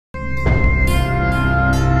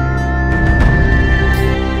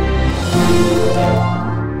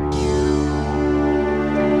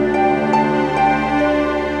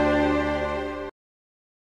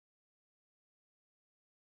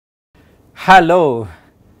Hello,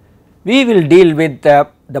 we will deal with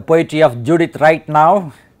the poetry of Judith Wright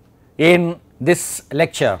now in this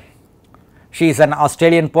lecture. She is an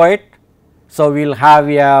Australian poet, so we will have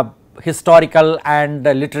a historical and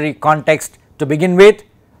literary context to begin with,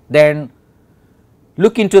 then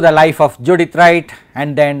look into the life of Judith Wright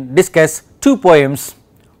and then discuss two poems,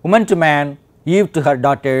 Woman to Man, Eve to her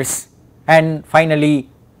daughters, and finally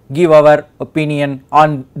give our opinion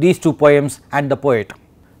on these two poems and the poet.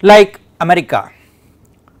 Like America,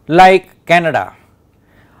 like Canada,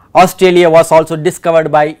 Australia was also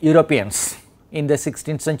discovered by Europeans in the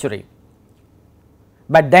 16th century,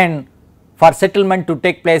 but then for settlement to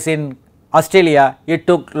take place in Australia it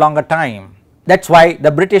took longer time. That is why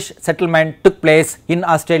the British settlement took place in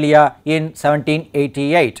Australia in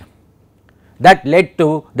 1788. That led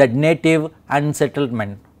to the native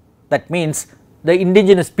unsettlement. That means the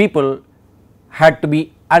indigenous people had to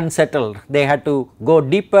be unsettled, they had to go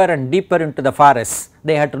deeper and deeper into the forests,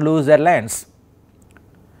 they had to lose their lands.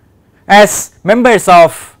 As members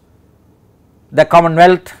of the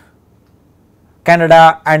Commonwealth,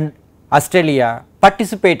 Canada and Australia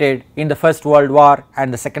participated in the First World War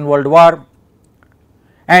and the Second World War,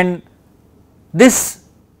 and this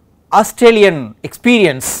Australian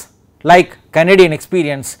experience, like Canadian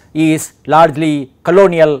experience, is largely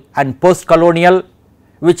colonial and post-colonial,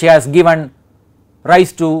 which has given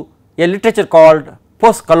rise to a literature called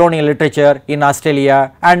post-colonial literature in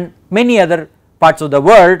Australia and many other parts of the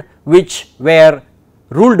world which were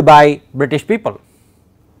ruled by British people.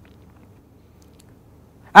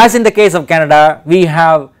 As in the case of Canada, we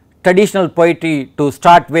have traditional poetry to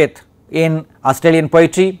start with in Australian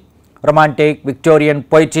poetry, Romantic, Victorian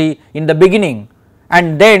poetry in the beginning,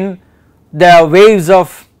 and then the waves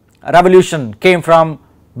of revolution came from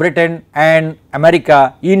Britain and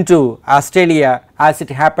America into Australia, as it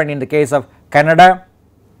happened in the case of Canada.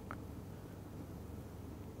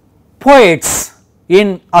 Poets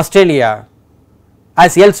in Australia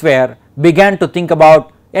as elsewhere began to think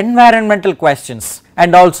about environmental questions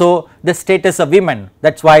and also the status of women.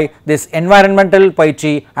 That is why this environmental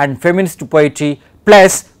poetry and feminist poetry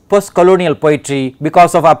plus post-colonial poetry,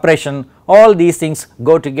 because of oppression, all these things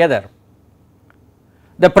go together.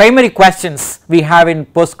 The primary questions we have in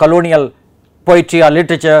post-colonial poetry or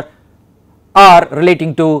literature are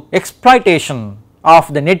relating to exploitation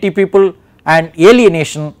of the native people and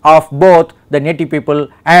alienation of both the native people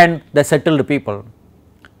and the settled people.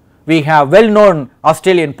 We have well known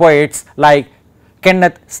Australian poets like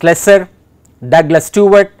Kenneth Slessor, Douglas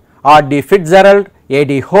Stewart, R.D. Fitzgerald,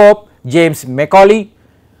 A.D. Hope, James Macaulay,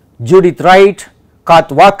 Judith Wright,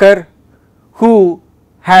 Kath Walker, who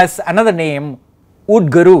has another name,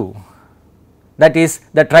 Woodguru, that is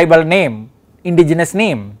the tribal name, indigenous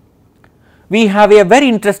name. We have a very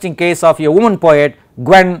interesting case of a woman poet,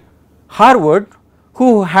 Gwen Harwood,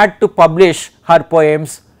 who had to publish her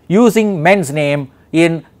poems using men's name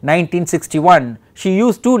in 1961. She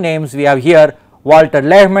used two names we have here, Walter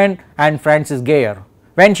Lehman and Francis Geyer.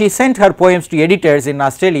 When she sent her poems to editors in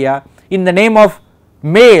Australia in the name of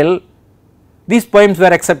male, these poems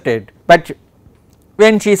were accepted, but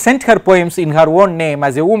when she sent her poems in her own name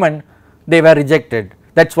as a woman, they were rejected.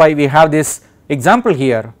 That is why we have this example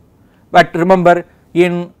here. But remember,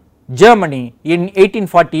 in Germany in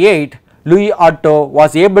 1848, Louis Otto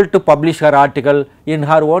was able to publish her article in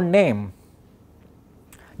her own name.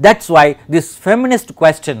 That is why this feminist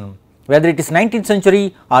question, whether it is 19th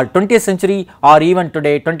century or 20th century or even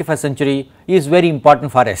today 21st century, is very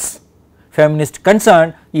important for us. Feminist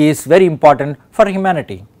concern is very important for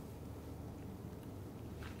humanity.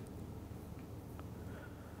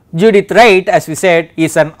 Judith Wright, as we said,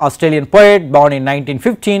 is an Australian poet born in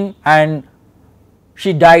 1915 and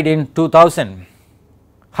she died in 2000.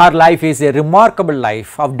 Her life is a remarkable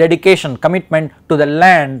life of dedication, commitment to the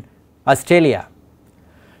land, Australia.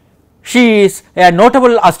 She is a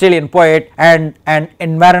notable Australian poet and an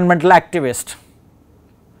environmental activist.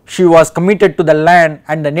 She was committed to the land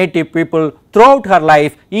and the native people throughout her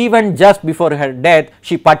life. Even just before her death,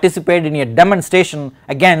 she participated in a demonstration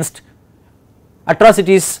against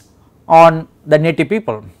atrocities on the native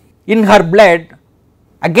people. In her blood,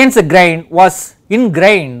 against the grain was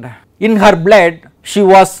ingrained. In her blood, she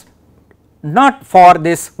was not for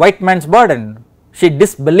this white man's burden. She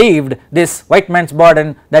disbelieved this white man's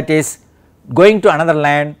burden, that is going to another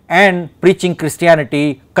land and preaching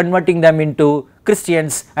Christianity, converting them into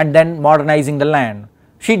Christians and then modernizing the land.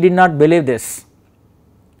 She did not believe this.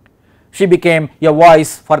 She became a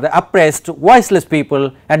voice for the oppressed, voiceless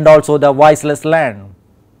people and also the voiceless land.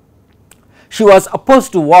 She was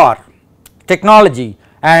opposed to war, technology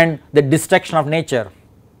and the destruction of nature.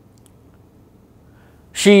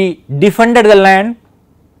 She defended the land,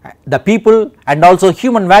 the people, and also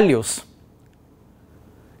human values.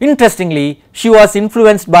 Interestingly, she was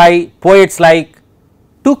influenced by poets like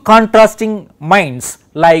two contrasting minds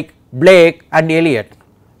like Blake and Eliot.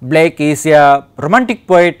 Blake is a romantic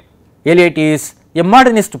poet, Eliot is a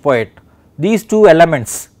modernist poet. These two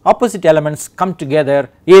elements, opposite elements, come together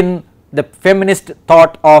in the feminist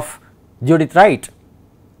thought of Judith Wright.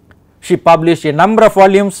 She published a number of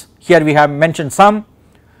volumes. Here we have mentioned some: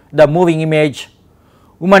 The Moving Image,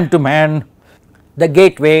 Woman to Man, The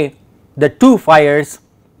Gateway, The Two Fires,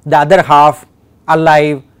 The Other Half,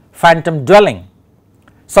 Alive, Phantom Dwelling.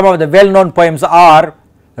 Some of the well known poems are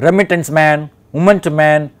Remittance Man, Woman to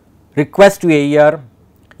Man, Request to a Year,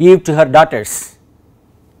 Eve to Her Daughters.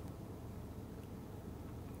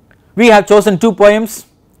 We have chosen two poems.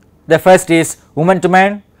 The first is Woman to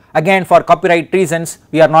Man. Again, for copyright reasons,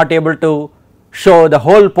 we are not able to show the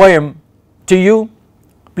whole poem to you.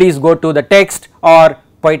 Please go to the text or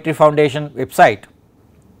Poetry Foundation website.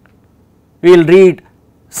 We will read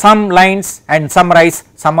some lines and summarize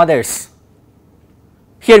some others.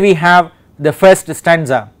 Here we have the first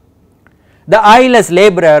stanza. The eyeless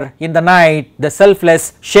labourer in the night, the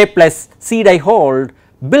selfless, shapeless seed I hold,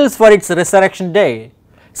 builds for its resurrection day.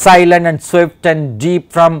 Silent and swift and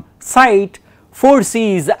deep from sight,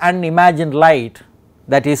 foresees unimagined light.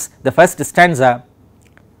 That is the first stanza.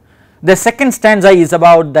 The second stanza is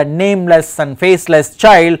about the nameless and faceless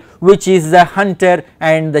child, which is the hunter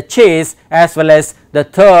and the chase, as well as the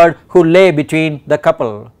third who lay between the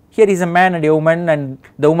couple. Here is a man and a woman, and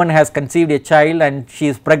the woman has conceived a child and she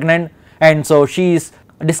is pregnant, and so she is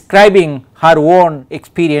describing her own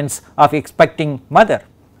experience of expecting mother.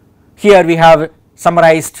 Here we have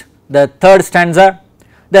summarized the third stanza.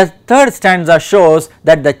 The third stanza shows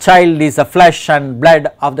that the child is the flesh and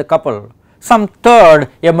blood of the couple. Some third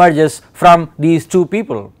emerges from these two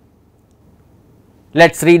people.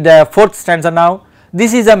 Let us read the fourth stanza now.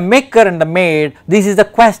 This is a maker and the maid, this is the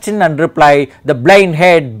question and reply, the blind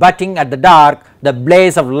head butting at the dark, the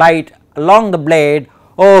blaze of light along the blade,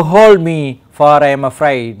 oh hold me for I am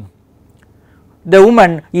afraid. The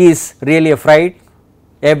woman is really afraid.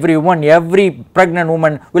 Every pregnant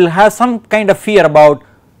woman will have some kind of fear about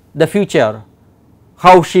the future,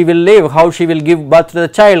 how she will live, how she will give birth to the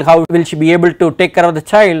child, how will she be able to take care of the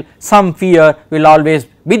child. Some fear will always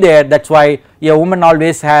be there. That is why a woman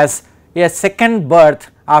always has a second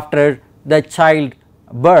birth after the child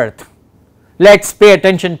birth. Let us pay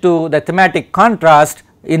attention to the thematic contrast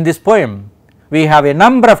in this poem. We have a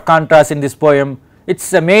number of contrasts in this poem. It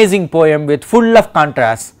is an amazing poem with full of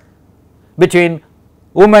contrasts between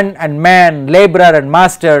woman and man, labourer and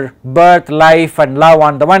master, birth, life and love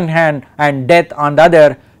on the one hand, and death on the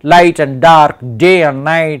other, light and dark, day and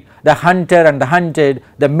night, the hunter and the hunted,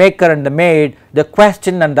 the maker and the maid, the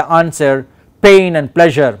question and the answer, pain and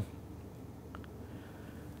pleasure.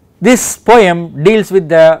 This poem deals with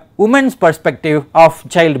the woman's perspective of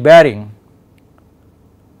childbearing.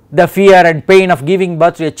 The fear and pain of giving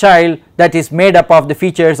birth to a child that is made up of the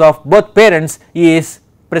features of both parents is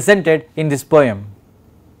presented in this poem.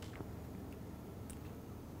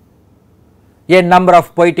 A number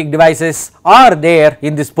of poetic devices are there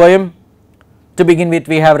in this poem. To begin with,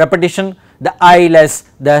 we have repetition, the eyeless,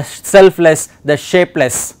 the selfless, the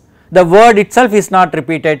shapeless. The word itself is not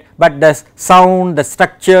repeated, but the sound, the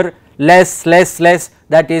structure, less,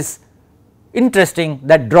 that is interesting,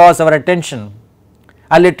 that draws our attention.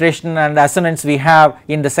 Alliteration and assonance we have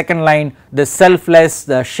in the second line, the selfless,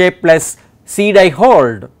 the shapeless, seed I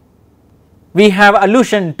hold. We have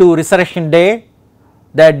allusion to resurrection day,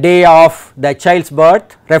 the day of the child's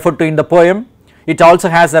birth referred to in the poem. It also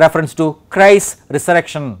has a reference to Christ's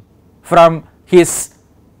resurrection from his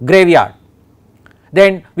graveyard.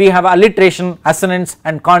 Then we have alliteration, assonance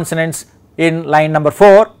and consonants in line number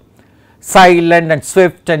 4, silent and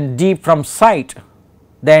swift and deep from sight.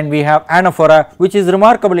 Then we have anaphora, which is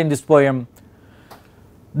remarkable in this poem.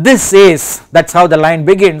 This is, that is how the line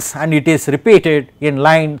begins, and it is repeated in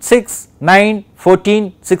line 6, 9,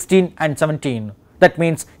 14, 16 and 17. That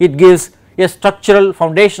means it gives a structural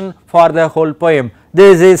foundation for the whole poem.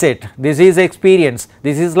 This is it, this is experience,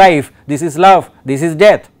 this is life, this is love, this is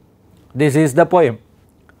death, this is the poem.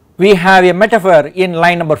 We have a metaphor in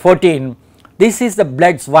line number 14. This is the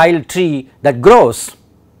blood's wild tree that grows.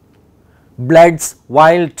 Blood's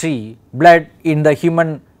wild tree, blood in the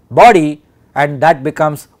human body, and that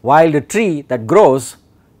becomes wild tree that grows.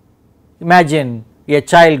 Imagine a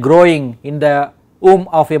child growing in the womb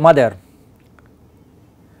of a mother.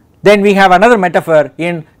 Then we have another metaphor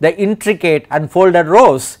in the intricate unfolded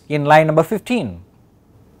rose in line number 15.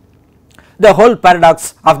 The whole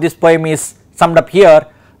paradox of this poem is summed up here.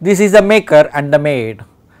 This is the maker and the made.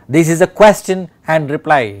 This is a question and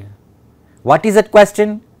reply. What is that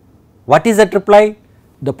question? What is that reply?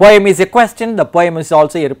 The poem is a question, the poem is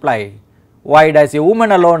also a reply. Why does a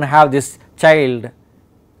woman alone have this child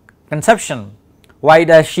conception? Why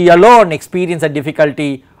does she alone experience the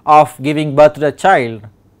difficulty of giving birth to the child?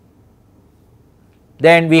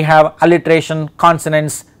 Then we have alliteration,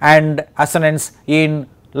 consonants and assonance in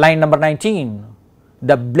line number 19.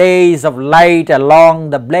 The blaze of light along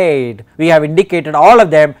the blade. We have indicated all of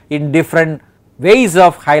them in different ways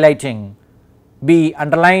of highlighting. B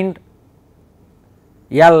underlined,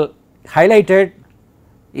 L highlighted,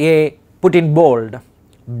 A put in bold.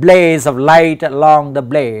 Blaze of light along the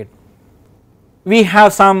blade. We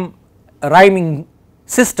have some rhyming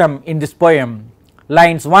system in this poem.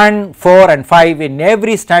 Lines 1, 4 and 5, in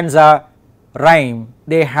every stanza rhyme,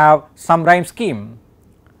 they have some rhyme scheme.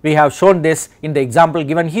 We have shown this in the example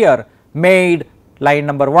given here. Made, line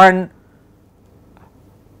number 1,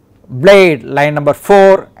 blade, line number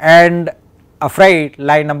 4 and afraid,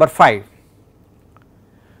 line number 5.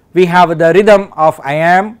 We have the rhythm of I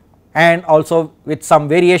am and also with some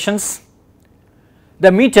variations.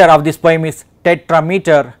 The meter of this poem is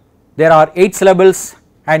tetrameter. There are 8 syllables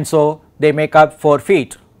and so they make up 4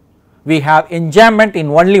 feet. We have enjambment in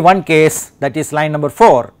only one case, that is line number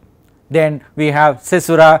 4. Then we have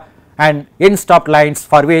caesura and end stop lines,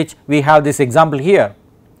 for which we have this example here.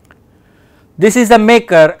 This is the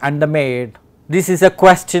maker and the made. This is a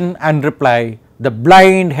question and reply. The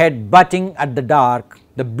blind head butting at the dark.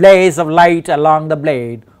 The blaze of light along the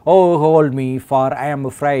blade. Oh, hold me, for I am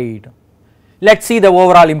afraid. Let us see the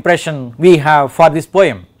overall impression we have for this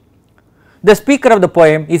poem. The speaker of the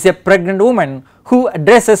poem is a pregnant woman who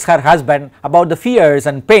addresses her husband about the fears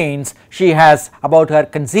and pains she has about her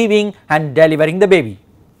conceiving and delivering the baby.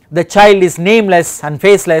 The child is nameless and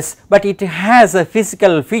faceless, but it has the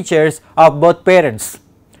physical features of both parents.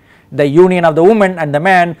 The union of the woman and the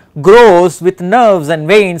man grows with nerves and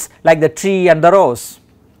veins like the tree and the rose.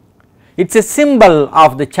 It is a symbol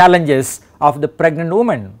of the challenges of the pregnant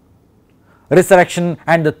woman. Resurrection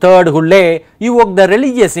and the third who lay evoke the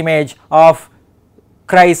religious image of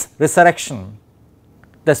Christ's resurrection.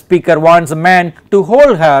 The speaker wants a man to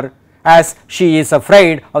hold her as she is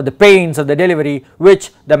afraid of the pains of the delivery,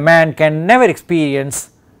 which the man can never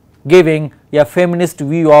experience, giving a feminist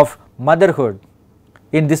view of motherhood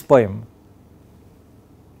in this poem.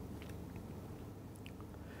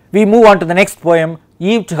 We move on to the next poem,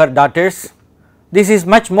 Eve to her daughters. This is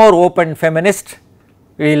much more open feminist.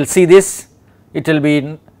 We will see this. It will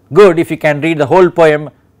be good if you can read the whole poem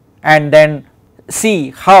and then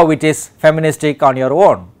see how it is feministic on your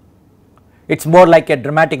own. It is more like a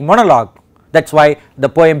dramatic monologue. That is why the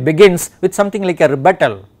poem begins with something like a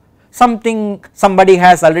rebuttal, something somebody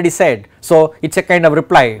has already said. So, it is a kind of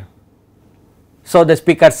reply. So, the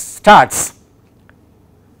speaker starts.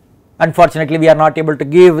 Unfortunately, we are not able to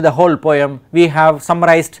give the whole poem. We have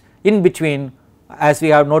summarized in between, as we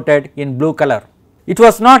have noted in blue color. It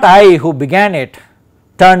was not I who began it,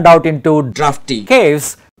 turned out into drafty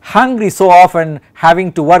caves, hungry so often,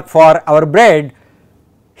 having to work for our bread,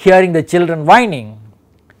 hearing the children whining.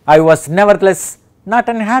 I was nevertheless not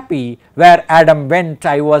unhappy. Where Adam went,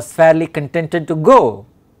 I was fairly contented to go.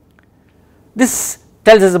 This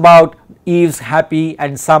tells us about Eve's happy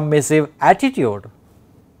and submissive attitude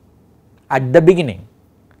at the beginning.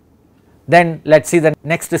 Then let us see the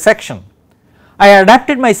next section. I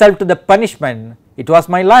adapted myself to the punishment. It was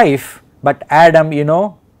my life, but Adam,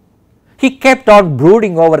 he kept on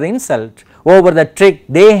brooding over the insult, over the trick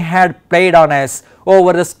they had played on us,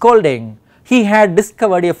 over the scolding. He had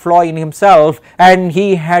discovered a flaw in himself and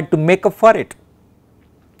he had to make up for it.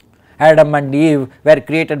 Adam and Eve were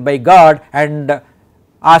created by God and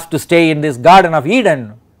asked to stay in this Garden of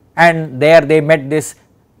Eden, and there they met this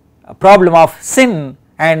problem of sin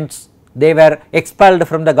and they were expelled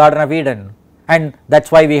from the Garden of Eden, and that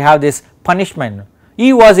is why we have this punishment.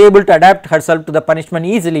 Eve was able to adapt herself to the punishment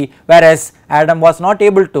easily, whereas Adam was not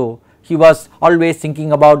able to. He was always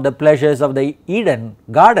thinking about the pleasures of the Eden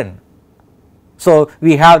garden. So,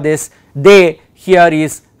 we have this they here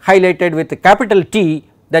is highlighted with a capital T,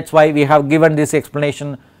 that is why we have given this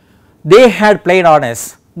explanation. They had played on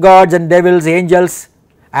us, gods and devils, angels.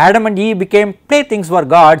 Adam and Eve became playthings for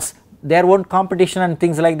gods, their own competition and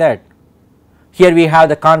things like that. Here we have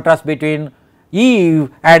the contrast between Eve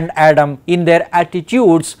and Adam in their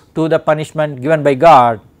attitudes to the punishment given by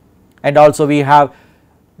God, and also we have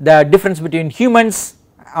the difference between humans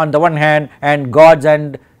on the one hand and gods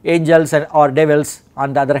and angels and or devils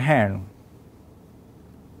on the other hand.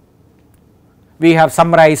 We have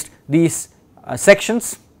summarized these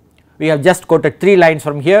sections. We have just quoted 3 lines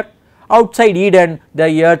from here. Outside Eden,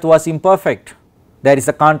 the earth was imperfect. There is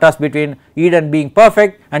a contrast between Eden being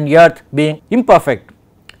perfect and earth being imperfect.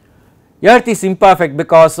 Earth is imperfect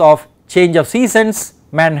because of change of seasons.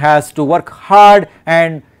 Man has to work hard,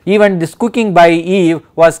 and even this cooking by Eve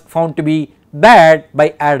was found to be bad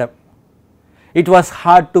by Adam. It was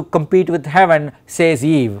hard to compete with heaven, says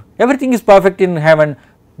Eve. Everything is perfect in heaven.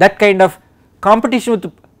 That kind of competition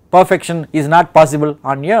with perfection is not possible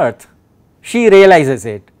on earth. She realizes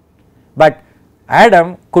it, but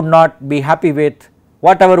Adam could not be happy with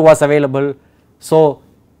whatever was available. So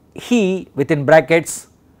he, within brackets,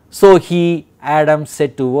 so he, Adam,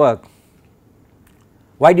 set to work.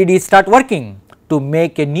 Why did he start working? To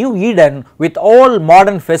make a new Eden with all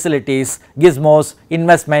modern facilities, gizmos,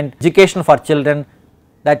 investment, education for children,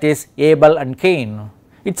 that is Abel and Cain.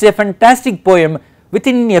 It is a fantastic poem.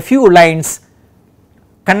 Within a few lines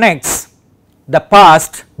connects the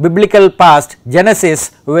past, biblical past,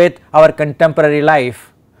 Genesis, with our contemporary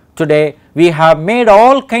life. Today we have made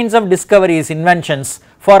all kinds of discoveries, inventions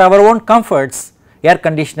for our own comforts, air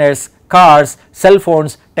conditioners, cars, cell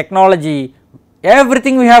phones, technology,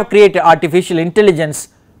 everything we have created, artificial intelligence.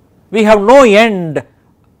 We have no end,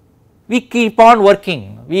 we keep on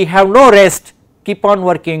working, we have no rest, keep on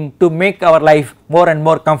working to make our life more and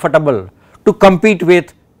more comfortable, to compete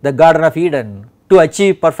with the Garden of Eden, to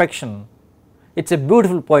achieve perfection. It is a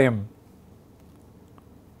beautiful poem.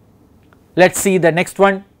 Let us see the next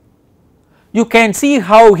one. You can see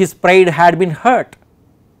how his pride had been hurt.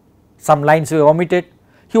 Some lines we omitted.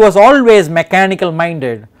 He was always mechanical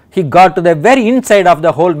minded. He got to the very inside of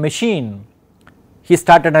the whole machine. He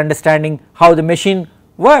started understanding how the machine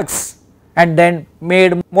works and then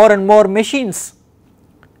made more and more machines.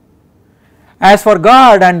 As for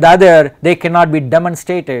God and the other, they cannot be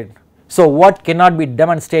demonstrated. So what cannot be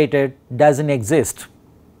demonstrated does not exist.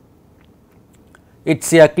 It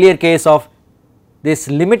is a clear case of this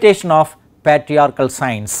limitation of patriarchal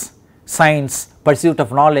science, pursuit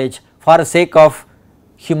of knowledge for the sake of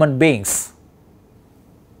human beings.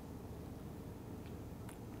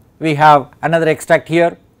 We have another extract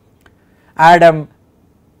here. Adam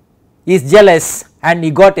is jealous and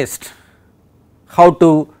egotist. How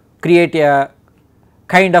to create a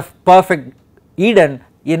kind of perfect Eden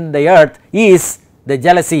in the earth is the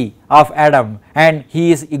jealousy of Adam, and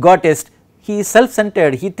he is egotist, he is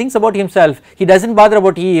self-centered, he thinks about himself, he does not bother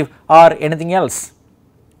about Eve or anything else.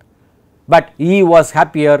 But Eve was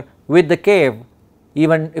happier with the cave,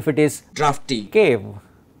 even if it is drafty cave.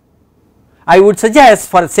 I would suggest,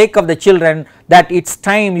 for the sake of the children, that it is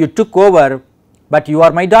time you took over, but you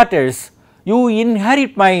are my daughters, you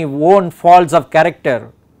inherit my own faults of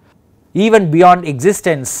character, even beyond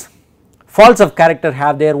existence. Faults of character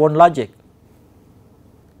have their own logic.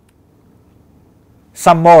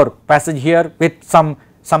 Some more passage here with some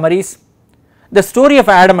summaries. The story of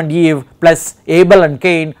Adam and Eve plus Abel and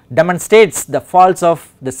Cain demonstrates the faults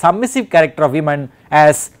of the submissive character of women,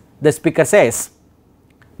 as the speaker says.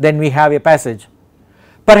 Then we have a passage.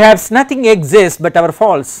 Perhaps nothing exists but our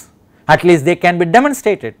faults, at least they can be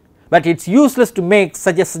demonstrated, but it is useless to make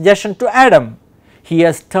such a suggestion to Adam. He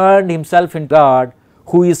has turned himself into God,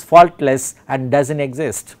 who is faultless and does not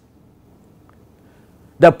exist.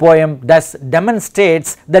 The poem thus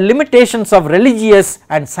demonstrates the limitations of religious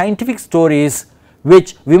and scientific stories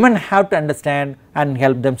which women have to understand and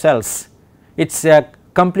help themselves. It is a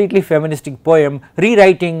completely feministic poem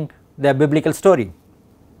rewriting the biblical story.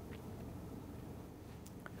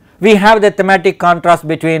 We have the thematic contrast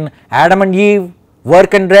between Adam and Eve,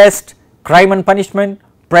 work and rest, crime and punishment,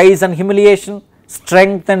 praise and humiliation,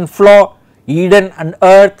 strength and flaw, Eden and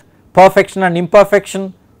earth, perfection and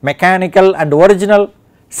imperfection, mechanical and original,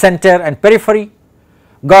 center and periphery,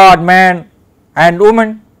 God, man and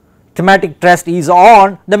woman. Thematic thrust is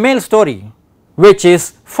on the male story, which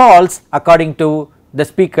is false according to the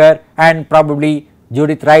speaker and probably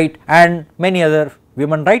Judith Wright and many other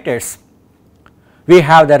women writers. We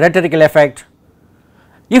have the rhetorical effect.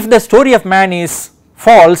 If the story of man is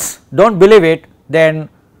false, do not believe it, then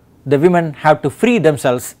the women have to free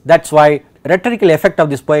themselves. That is why rhetorical effect of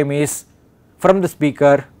this poem is from the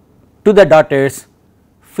speaker to the daughters: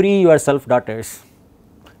 free yourself, daughters,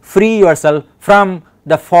 free yourself from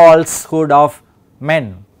the falsehood of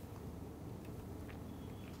men.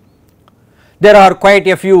 There are quite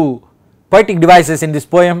a few poetic devices in this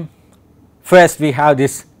poem. First we have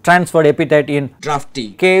this transferred epithet in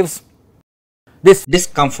drafty caves. This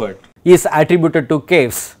discomfort is attributed to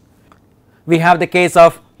caves. We have the case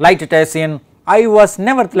of Lycidas in I was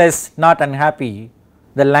nevertheless not unhappy.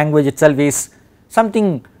 The language itself is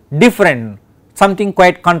something different, something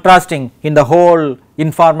quite contrasting in the whole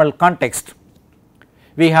informal context.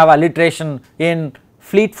 We have alliteration in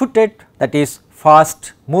fleet footed, that is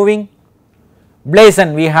fast moving.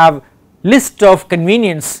 Blazon, we have list of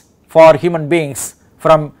convenience for human beings,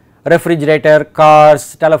 from refrigerator,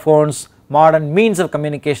 cars, telephones, modern means of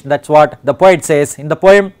communication. That is what the poet says in the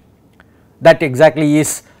poem. That exactly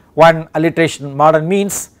is one alliteration, modern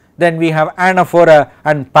means. Then we have anaphora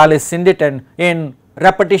and palisyndeton in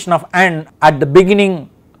repetition of and at the beginning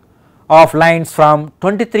of lines from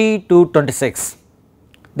 23 to 26.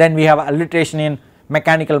 Then we have alliteration in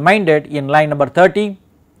mechanical minded in line number 30.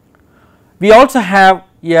 We also have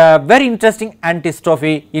a very interesting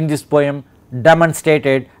antistrophe in this poem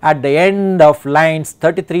demonstrated at the end of lines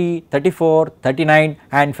 33, 34, 39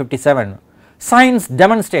 and 57. Science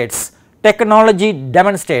demonstrates, technology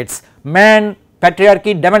demonstrates, man,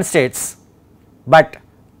 patriarchy demonstrates, but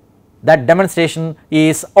that demonstration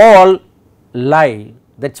is all lie.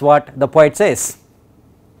 That is what the poet says.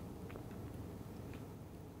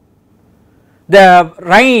 The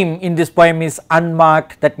rhyme in this poem is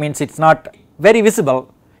unmarked, that means it is not very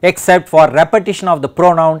visible except for repetition of the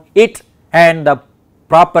pronoun it and the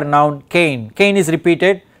proper noun Cain. Cain is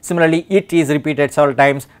repeated, similarly it is repeated several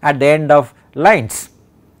times at the end of lines.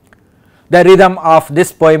 The rhythm of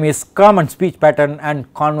this poem is common speech pattern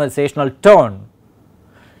and conversational tone.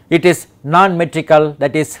 It is non-metrical,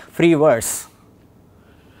 that is free verse.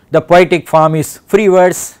 The poetic form is free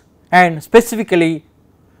verse, and specifically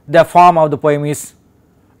the form of the poem is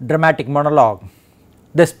dramatic monologue.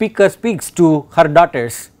 The speaker speaks to her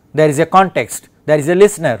daughters, there is a context, there is a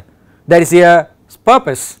listener, there is a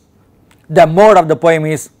purpose. The mode of the poem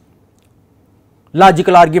is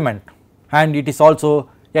logical argument, and it is also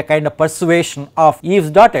a kind of persuasion of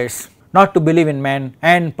Eve's daughters not to believe in men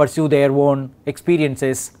and pursue their own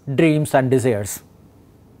experiences, dreams and desires.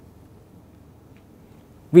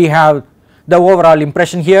 We have the overall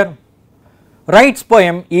impression here. Wright's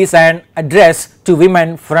poem is an address to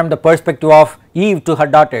women from the perspective of Eve to her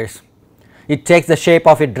daughters. It takes the shape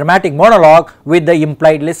of a dramatic monologue with the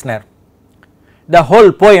implied listener. The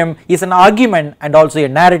whole poem is an argument and also a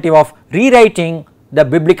narrative of rewriting the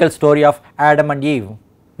biblical story of Adam and Eve.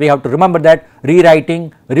 We have to remember that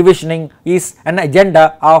rewriting, revisioning is an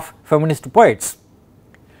agenda of feminist poets.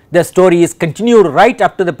 The story is continued right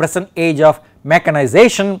up to the present age of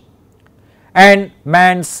mechanization and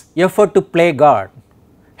man's effort to play God.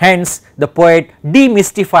 Hence, the poet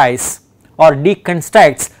demystifies or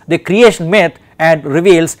deconstructs the creation myth and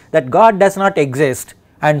reveals that God does not exist,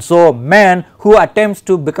 and so man who attempts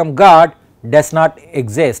to become God does not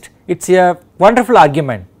exist. It is a wonderful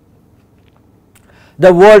argument.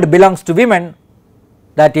 The world belongs to women,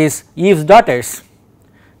 that is Eve's daughters.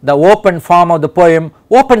 The open form of the poem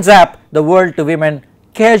opens up the world to women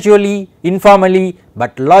casually, informally,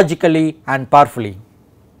 but logically and powerfully.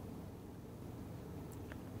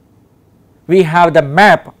 We have the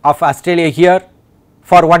map of Australia here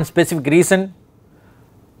for one specific reason.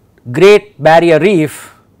 Great Barrier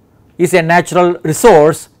Reef is a natural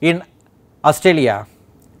resource in Australia.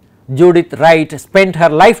 Judith Wright spent her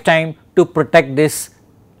lifetime to protect this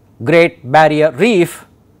Great Barrier Reef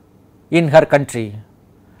in her country.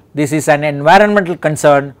 This is an environmental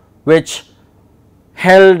concern which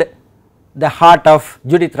held the heart of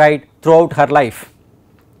Judith Wright throughout her life.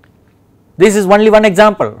 This is only one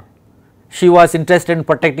example. She was interested in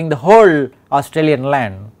protecting the whole Australian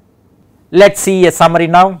land. Let us see a summary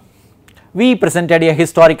now. We presented a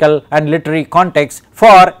historical and literary context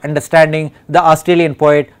for understanding the Australian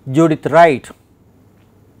poet Judith Wright.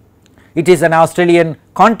 It is an Australian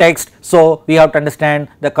context, so we have to understand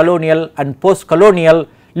the colonial and post-colonial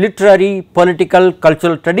literary, political,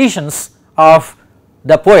 cultural traditions of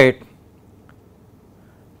the poet.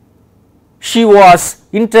 She was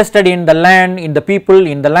interested in the land, in the people,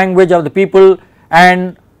 in the language of the people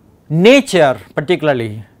and nature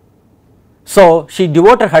particularly. So, she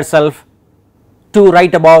devoted herself to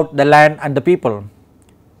write about the land and the people.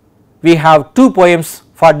 We have two poems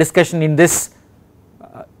for discussion in this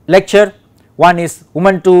lecture. One is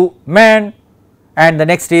Woman to Man and the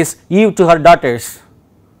next is Eve to her daughters.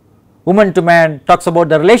 Woman to Man talks about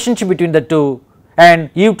the relationship between the two, and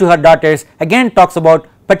Eve to her daughters again talks about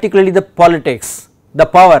particularly the politics, the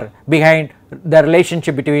power behind the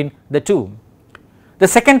relationship between the two. The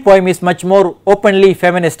second poem is much more openly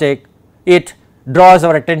feministic. It draws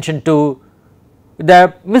our attention to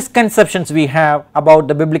the misconceptions we have about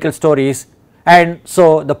the biblical stories, and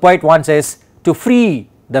so the poet wants us to free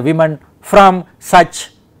the women from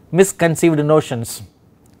such misconceived notions.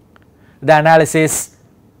 The analysis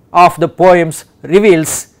of the poems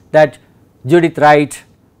reveals that Judith Wright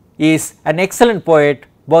is an excellent poet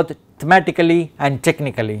both thematically and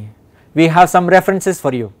technically. We have some references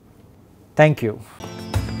for you. Thank you.